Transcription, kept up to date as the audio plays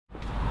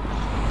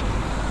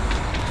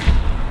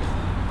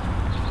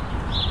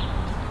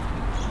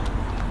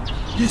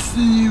It's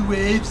the new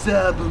Wavves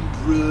album,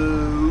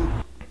 bro.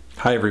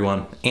 Hi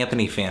everyone,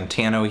 Anthony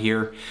Fantano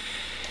here,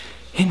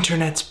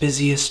 internet's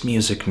busiest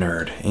music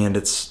nerd, and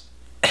it's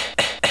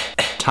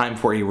time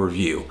for a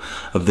review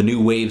of the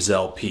new Wavves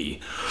LP,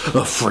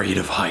 Afraid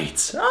of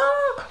Heights.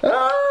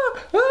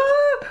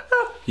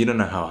 You don't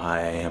know how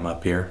high I am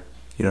up here.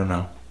 You don't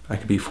know. I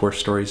could be 4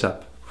 stories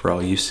up for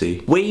all you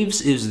see.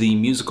 Wavves is the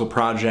musical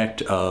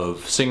project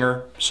of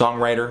singer,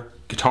 songwriter,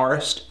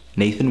 guitarist,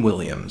 Nathan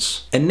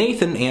Williams. And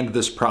Nathan and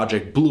this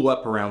project blew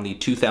up around the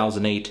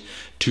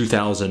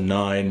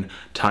 2008-2009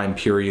 time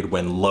period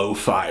when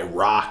lo-fi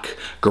rock,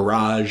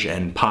 garage,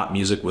 and pop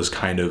music was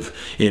kind of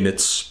in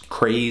its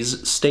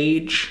craze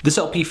stage. This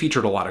LP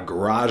featured a lot of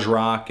garage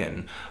rock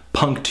and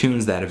punk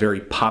tunes that had a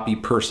very poppy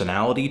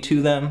personality to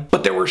them,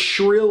 but there were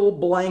shrill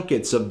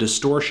blankets of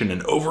distortion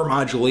and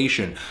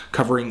overmodulation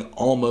covering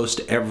almost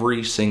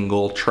every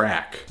single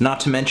track. Not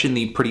to mention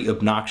the pretty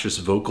obnoxious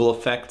vocal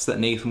effects that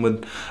Nathan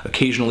would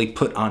occasionally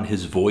put on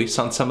his voice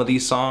on some of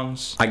these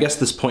songs. I guess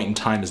this point in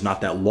time is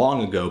not that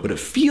long ago, but it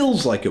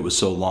feels like it was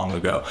so long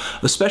ago,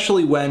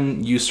 especially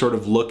when you sort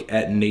of look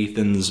at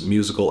Nathan's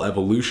musical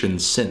evolution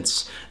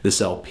since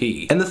this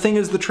LP. And the thing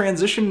is, the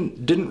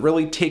transition didn't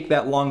really take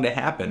that long to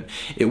happen.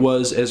 It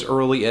was as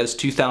early as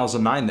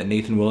 2009 that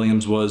Nathan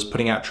Williams was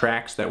putting out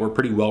tracks that were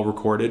pretty well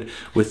recorded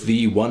with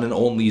the one and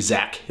only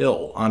Zach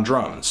Hill on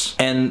drums.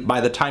 And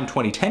by the time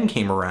 2010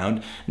 came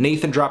around,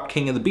 Nathan dropped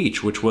King of the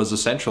Beach, which was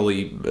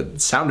essentially,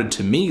 it sounded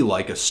to me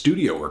like a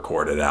studio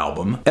recorded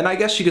album. And I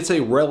guess you could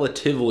say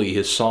relatively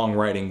his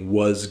songwriting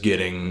was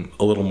getting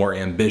a little more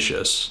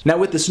ambitious. Now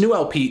with this new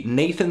LP,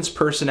 Nathan's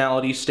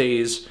personality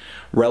stays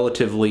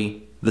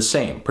relatively the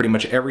same. Pretty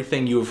much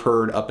everything you have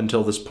heard up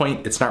until this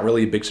point, it's not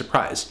really a big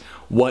surprise.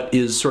 What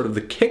is sort of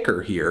the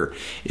kicker here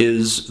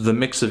is the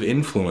mix of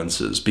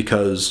influences,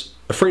 because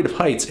Afraid of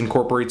Heights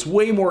incorporates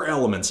way more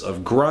elements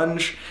of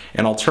grunge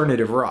and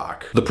alternative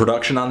rock. The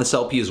production on this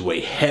LP is way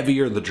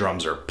heavier, the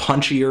drums are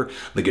punchier,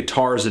 the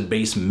guitars and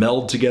bass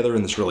meld together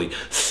in this really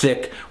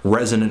thick,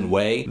 resonant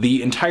way.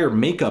 The entire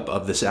makeup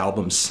of this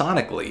album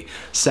sonically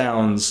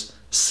sounds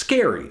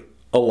scary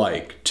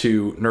alike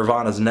to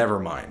Nirvana's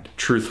Nevermind,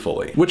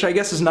 truthfully. Which I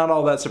guess is not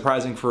all that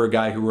surprising for a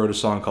guy who wrote a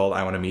song called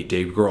I Want to Meet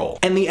Dave Grohl.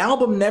 And the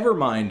album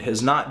Nevermind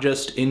has not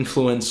just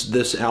influenced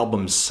this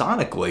album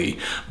sonically,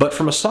 but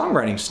from a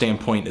songwriting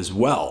standpoint as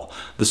well.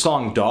 The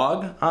song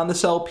Dog on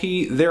this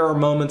LP, there are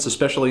moments,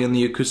 especially in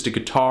the acoustic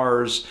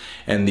guitars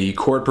and the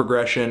chord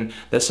progression,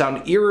 that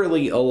sound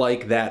eerily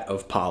alike that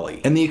of Polly.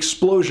 And the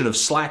explosion of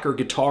slacker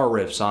guitar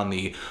riffs on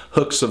the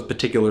hooks of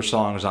particular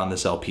songs on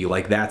this LP,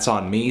 like That's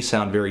On Me,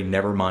 sound very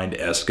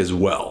Nevermind-esque as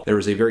well. There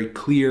is a very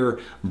clear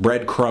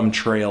breadcrumb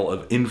trail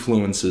of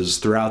influences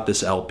throughout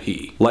this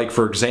LP. Like,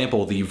 for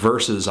example, the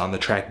verses on the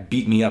track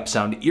Beat Me Up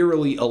sound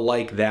eerily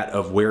alike that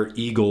of Where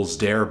Eagles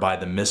Dare by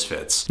the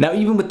Misfits. Now,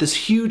 even with this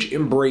huge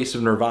embrace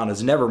of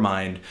Nirvana's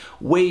Nevermind,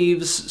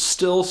 Wavves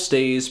still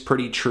stays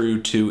pretty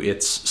true to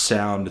its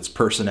sound, its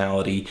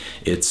personality,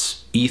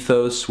 its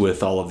ethos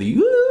with all of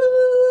the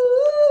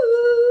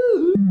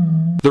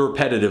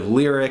repetitive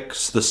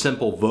lyrics, the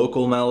simple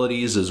vocal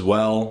melodies as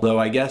well. Though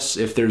I guess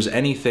if there's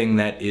anything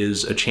that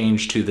is a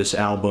change to this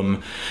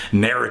album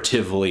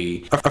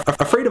narratively,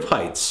 Afraid of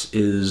Heights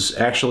is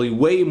actually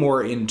way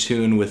more in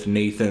tune with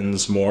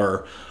Nathan's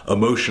more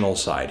emotional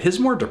side, his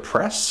more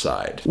depressed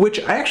side, which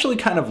I actually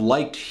kind of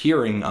liked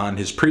hearing on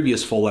his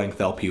previous full-length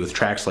LP with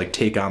tracks like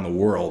Take on the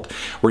World,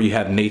 where you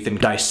have Nathan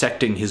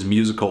dissecting his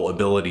musical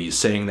abilities,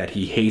 saying that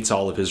he hates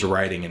all of his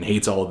writing and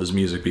hates all of his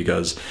music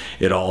because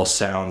it all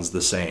sounds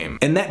the same.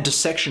 And that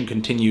dissection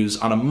continues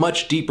on a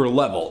much deeper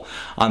level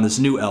on this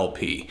new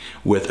LP,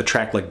 with a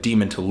track like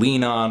Demon to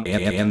Lean On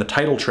and the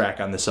title track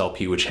on this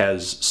LP, which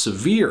has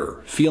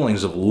severe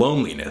feelings of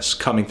loneliness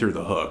coming through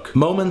the hook.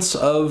 Moments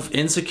of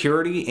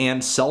insecurity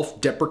and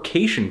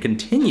self-deprecation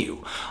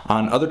continue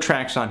on other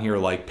tracks on here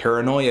like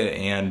Paranoia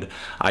and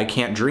I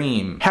Can't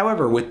Dream.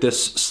 However, with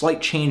this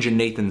slight change in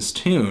Nathan's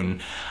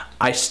tune,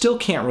 I still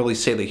can't really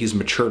say that he's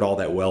matured all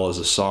that well as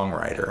a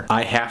songwriter.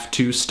 I have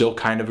to still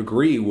kind of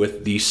agree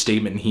with the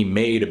statement he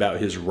made about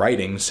his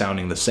writing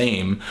sounding the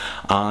same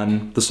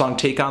on the song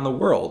Take on the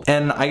World.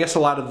 And I guess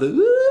a lot of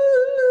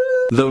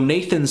though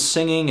Nathan's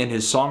singing and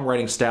his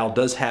songwriting style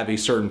does have a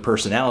certain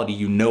personality,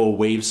 you know a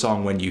Wavves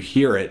song when you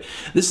hear it,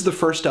 this is the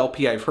first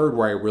LP I've heard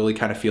where I really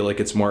kind of feel like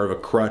it's more of a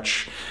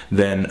crutch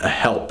than a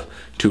help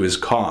to his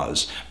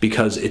cause,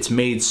 because it's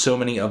made so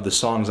many of the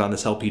songs on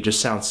this LP just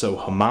sound so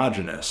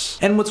homogenous.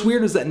 And what's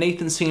weird is that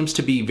Nathan seems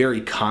to be very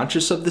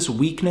conscious of this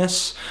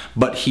weakness,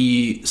 but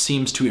he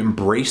seems to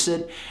embrace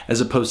it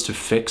as opposed to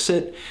fix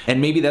it. And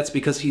maybe that's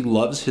because he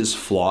loves his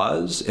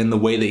flaws in the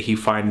way that he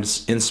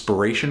finds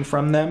inspiration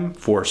from them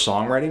for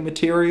songwriting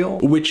material,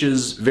 which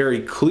is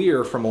very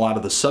clear from a lot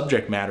of the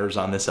subject matters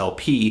on this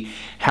LP.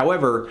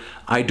 However,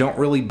 I don't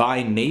really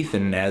buy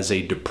Nathan as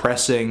a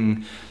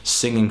depressing,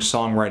 singing,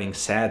 songwriting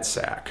sad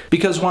sack.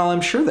 Because while I'm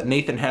sure that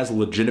Nathan has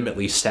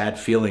legitimately sad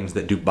feelings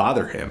that do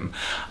bother him,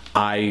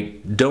 I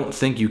don't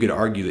think you could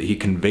argue that he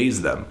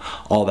conveys them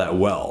all that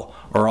well,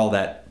 or all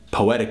that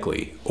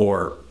poetically,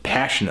 or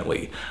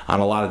passionately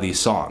on a lot of these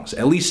songs,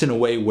 at least in a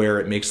way where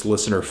it makes the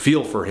listener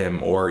feel for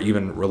him or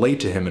even relate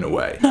to him in a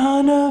way.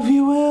 None of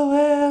you will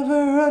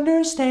ever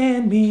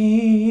understand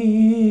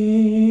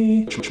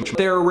me.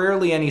 There are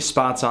rarely any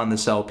spots on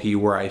this LP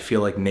where I feel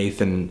like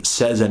Nathan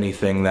says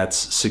anything that's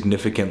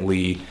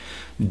significantly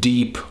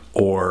deep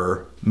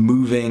or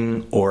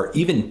moving or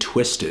even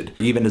twisted,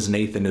 even as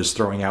Nathan is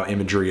throwing out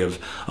imagery of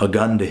a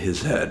gun to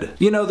his head.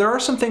 You know, there are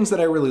some things that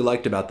I really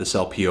liked about this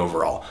LP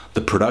overall.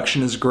 The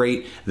production is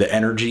great, the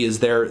energy is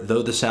there,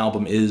 though this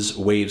album is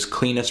Wavves'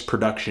 cleanest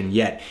production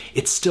yet,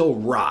 it still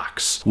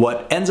rocks.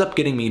 What ends up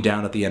getting me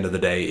down at the end of the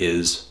day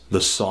is the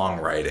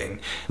songwriting.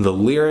 The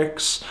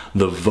lyrics,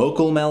 the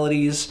vocal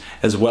melodies,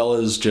 as well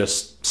as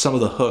just some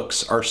of the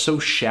hooks are so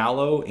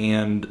shallow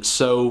and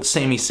so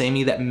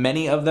samey that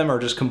many of them are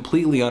just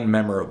completely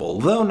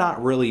unmemorable, though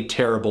not really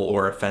terrible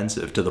or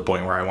offensive to the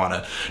point where I want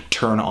to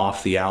turn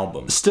off the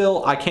album.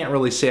 Still, I can't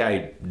really say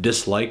I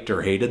disliked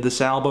or hated this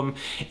album.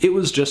 It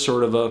was just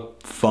sort of a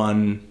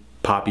fun,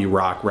 poppy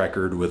rock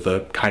record with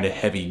a kind of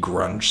heavy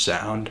grunge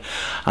sound.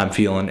 I'm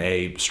feeling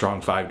a strong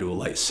 5 to a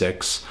light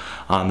 6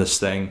 on this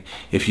thing.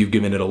 If you've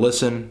given it a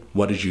listen,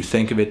 what did you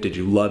think of it? Did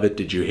you love it?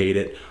 Did you hate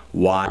it?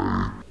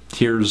 Why?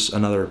 Here's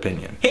another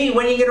opinion. Hey,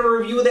 when are you gonna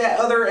review that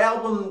other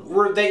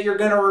album that you're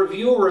gonna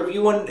review?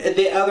 Reviewing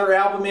the other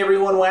album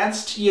everyone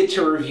wants you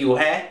to review,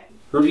 huh?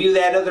 Review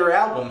that other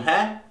album,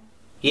 huh?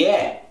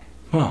 Yeah.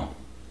 Well,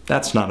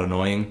 that's not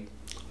annoying.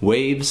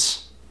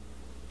 Wavves,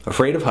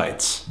 Afraid of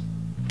Heights.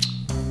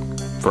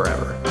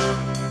 Forever.